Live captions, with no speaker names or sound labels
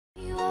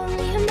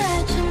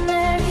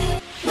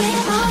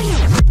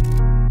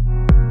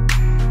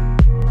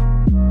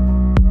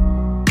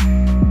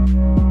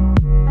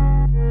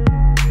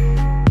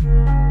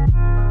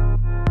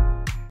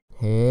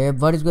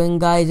what is going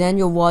guys, and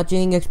you're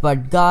watching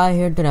Expert Guy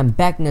here. Today I'm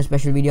back in a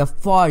special video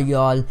for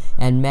y'all,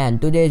 and man,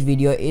 today's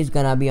video is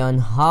gonna be on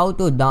how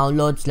to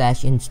download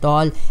 /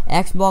 install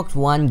Xbox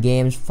One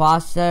games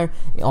faster,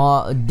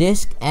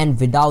 disc and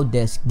without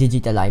disc,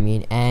 digital I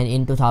mean, and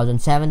in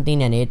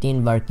 2017 and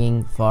 18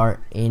 working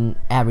for in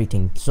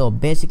everything. So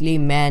basically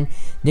man,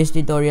 this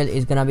tutorial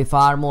is gonna be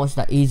far most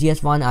the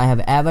easiest one I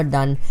have ever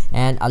done,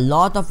 and a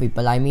lot of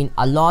people, I mean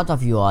a lot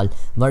of you all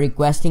were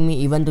requesting me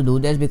even to do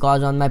this,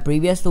 because on my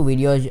previous two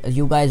videos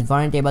you guys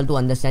weren't able to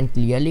understand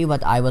clearly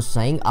what I was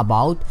saying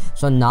about.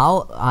 So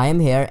now I am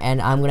here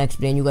and I'm gonna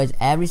explain you guys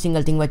every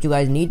single thing what you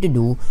guys need to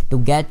do to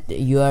get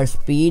your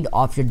speed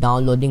of your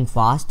downloading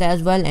fast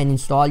as well, and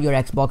install your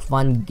Xbox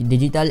One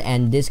digital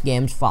and disc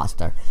games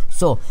faster.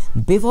 So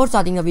before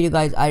starting the video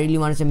guys, I really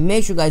want to say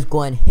make sure guys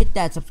go and hit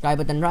that subscribe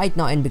button right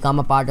now and become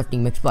a part of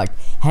Team Expert.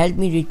 Help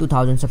me reach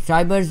 2000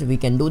 subscribers. We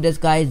can do this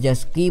guys,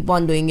 just keep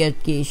on doing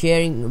it, keep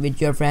sharing with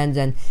your friends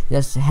and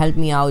just help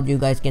me out. You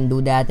guys can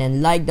do that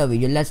and like the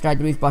video. Let's try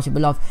to reach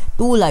possible of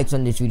 2 likes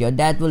on this video.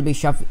 That will be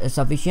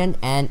sufficient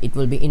and it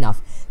will be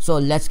enough. So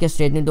let's get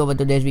straight into over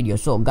today's video.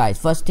 So guys,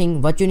 first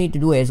thing what you need to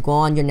do is go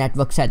on your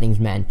network settings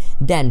man.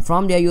 Then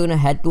from there you're gonna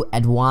head to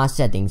advanced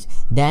settings.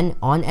 Then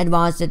on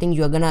advanced settings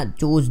you're gonna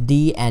choose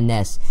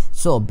DNS.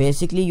 So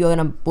basically you're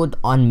gonna put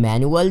on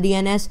manual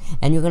DNS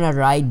and you're gonna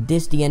write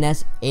this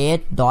DNS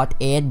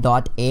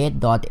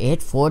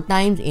 8.8.8.8 4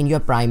 times in your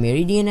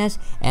primary DNS,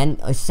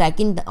 and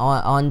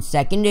on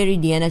secondary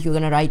DNS you're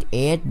gonna write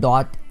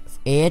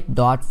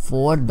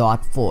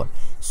 8.8.4.4.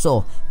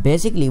 So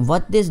basically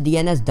what this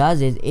DNS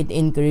does is it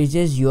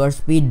increases your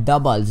speed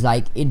doubles,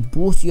 like it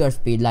boosts your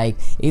speed. Like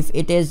if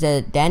it is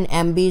 10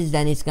 MBs,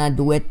 then it's gonna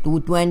do it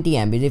 220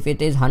 MBs. If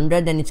it is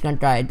 100, then it's gonna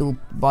try to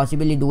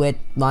possibly do it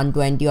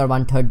 120 or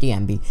 130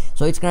 MB.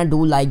 So it's gonna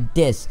do like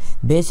this.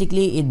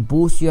 Basically it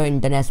boosts your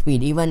internet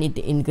speed, even it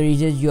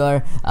increases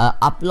your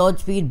upload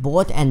speed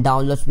both and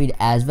download speed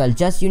as well.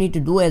 Just you need to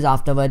do is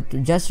afterward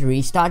to just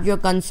restart your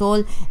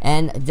console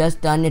and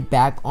just turn it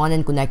back on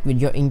and connect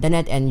with your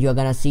internet, and you're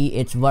gonna see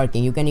it's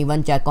working. You can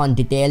even check on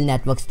detailed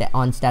networks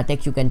on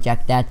statics, you can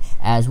check that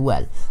as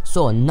well.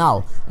 So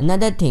now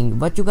another thing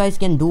what you guys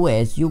can do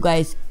is you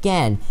guys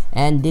can,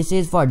 and this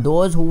is for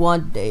those who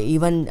want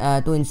even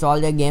to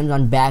install their games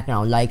on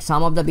background, like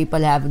some of the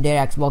people have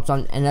their Xbox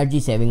on energy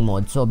saving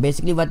mode. So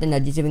basically what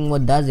energy saving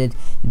mode does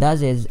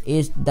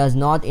does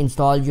not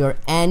install your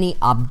any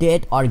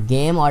update or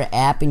game or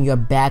app in your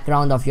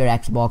background of your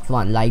Xbox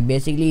One. Like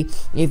basically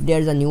if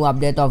there's a new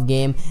update of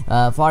game,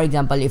 for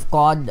example if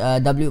COD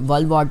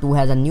World War 2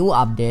 has a new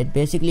update,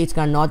 basically it's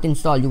gonna not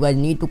install. You guys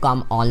need to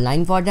come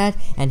online for that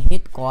and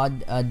hit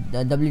COD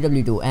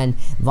WW2, and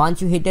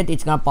once you hit it,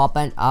 it's gonna pop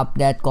up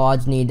that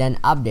CODs need an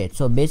update.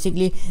 So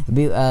basically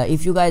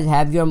if you guys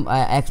have your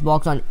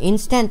Xbox on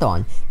instant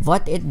on,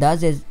 what it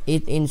does is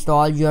it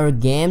installs your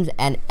games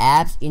and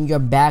apps in your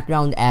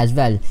background as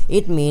well.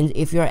 It means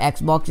if your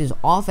Xbox is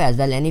off as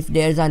well, and if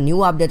there's a new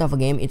update of a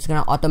game, it's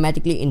gonna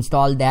automatically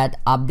install that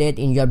update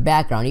in your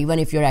background even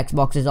if your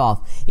Xbox is off.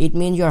 It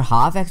means your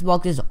half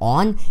Xbox is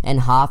on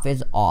and half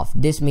is off.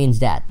 This means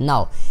that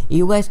now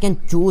you guys can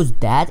choose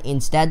that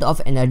instead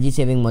of energy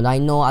saving mode. I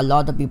know a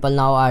lot of people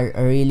now are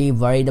really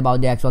worried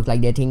about the Xbox,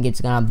 like they think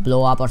it's gonna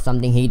blow up or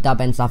something, heat up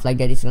and stuff like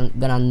that. It's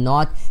gonna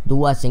not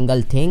do a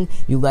single thing.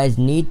 You guys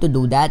need to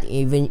do that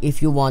even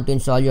if you want to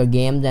install your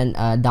games and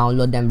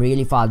download them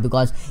really fast,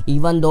 because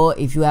even though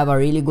if you have a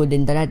really good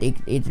internet,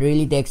 it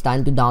really takes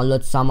time to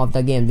download some of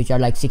the games which are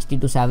like 60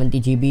 to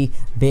 70 GB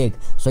big.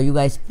 So you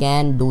guys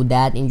can do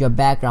that in your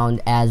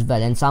background as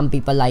well. And some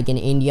people like in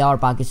India or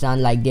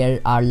Pakistan, like there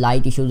are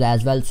light issues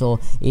as well, so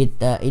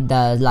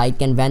the light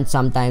can vent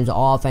sometimes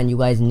off, and you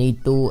guys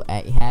need to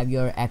have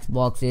your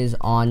Xboxes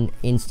on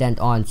instant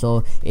on,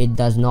 so it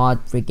does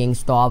not freaking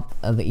stop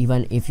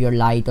even if your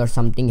light or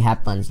something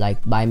happens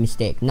like by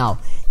mistake. Now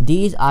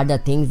these are the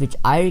things which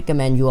I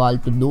recommend you all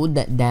to do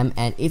them,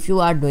 and if you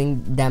are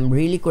doing them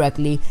really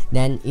correctly,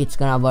 then it's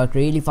gonna work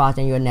really fast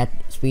and your net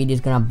speed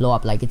is gonna blow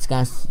up. Like it's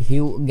gonna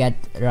get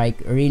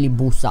like really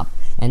boost up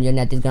and your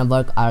net is gonna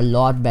work a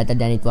lot better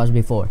than it was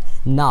before.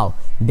 Now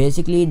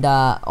basically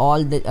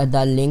all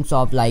the links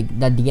of like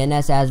the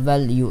DNS as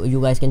well,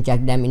 you guys can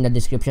check them in the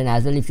description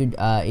as well. If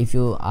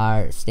you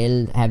are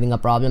still having a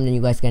problem, then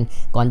you guys can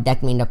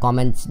contact me in the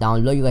comments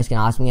down below. You guys can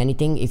ask me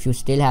anything if you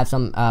still have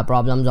some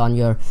problems on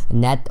your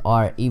net,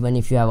 or even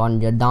if you have on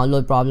your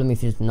download problem,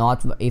 if it's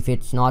not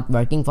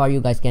working for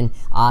you, guys can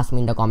ask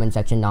me in the comment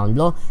section down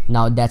below.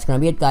 Now that's gonna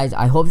be it guys.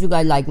 I hope you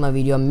guys like my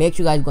video. Make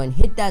sure you guys go and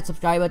hit that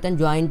subscribe button,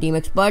 join Team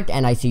Expert,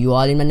 and I see you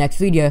all in my next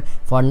video.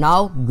 For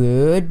now,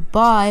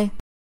 goodbye.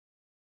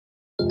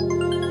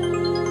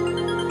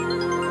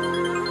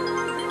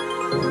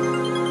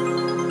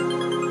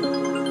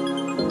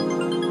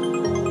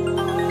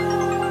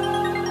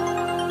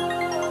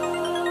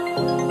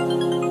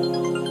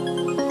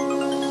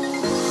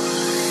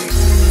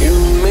 You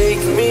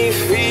make me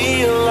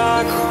feel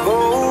like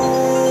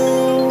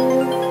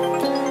home.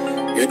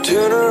 You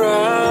turn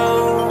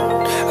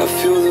around, I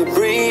feel the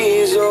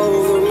breeze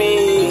over me.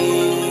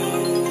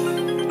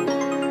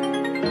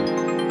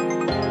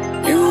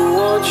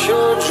 watch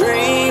your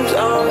dreams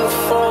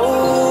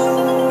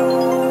unfold.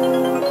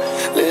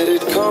 Let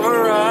it come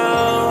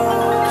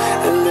around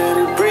and let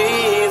it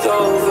breathe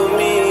over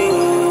me.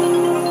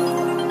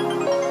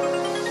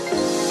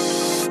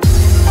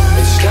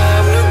 It's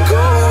time to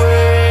go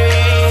away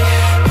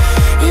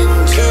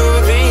into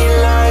the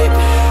light.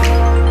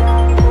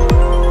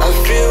 I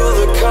feel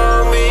the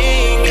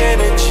calming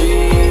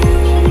energy.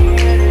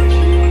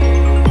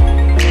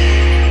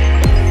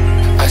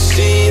 I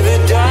see the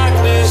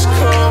darkness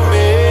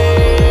coming,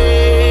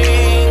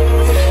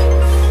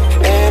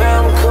 and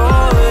I'm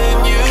calling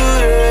you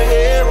to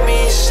help me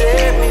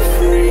set me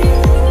free.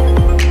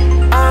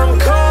 I'm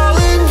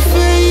calling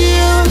for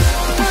you.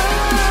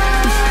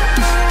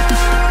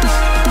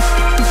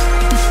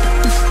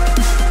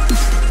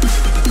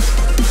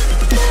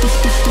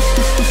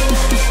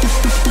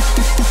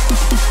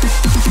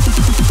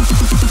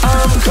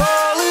 I'm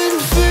calling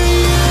for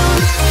you.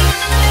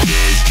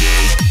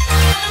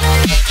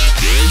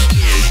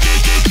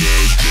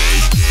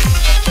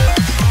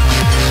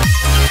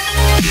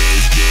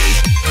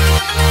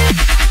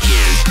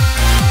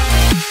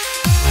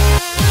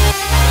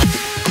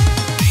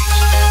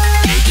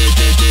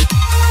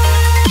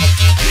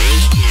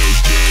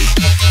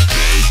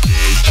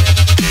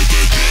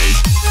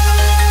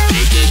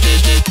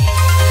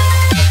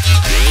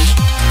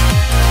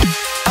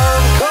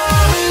 I'm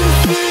calling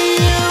for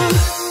you.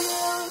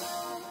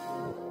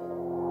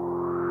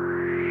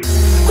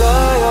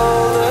 By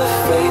all the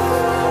faith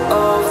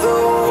of the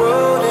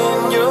world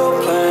in your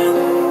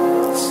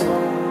plans,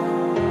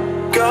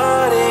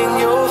 guarding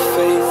your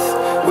faith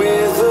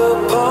with the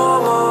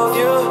palm of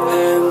your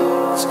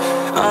hands.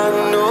 I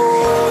know,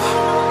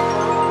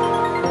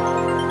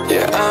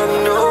 yeah, I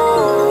know.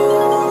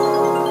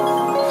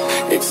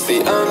 It's the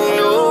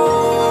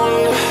unknown,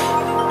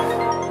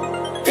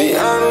 the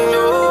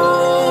unknown.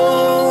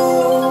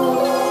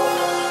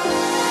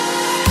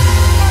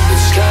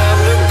 It's time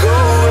to go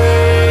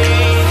away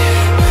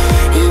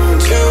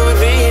into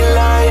the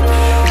light.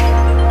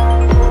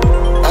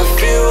 I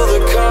feel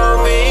the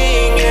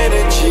calming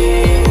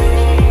energy.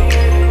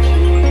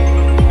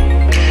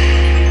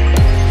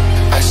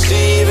 I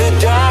see the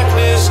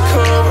darkness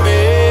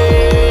coming,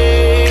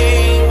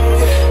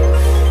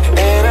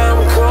 and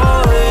I'm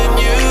calling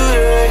you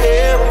to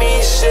help me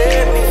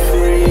set me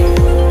free.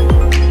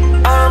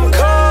 I'm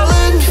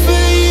calling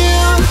for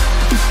you.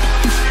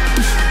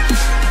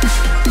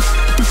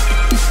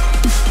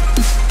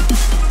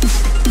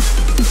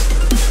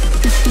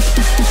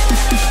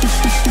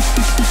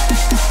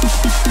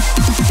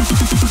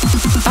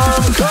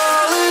 I'm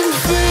calling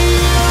for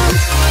you.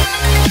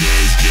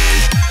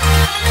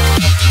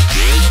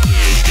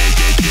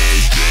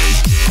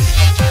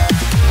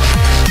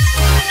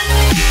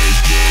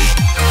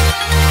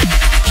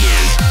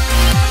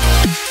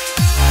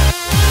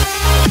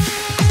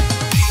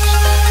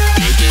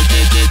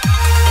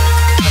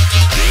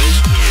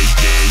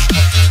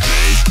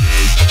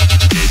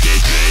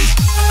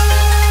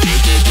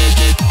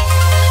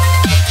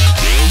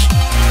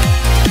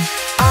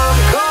 I'm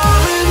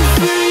calling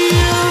for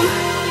you.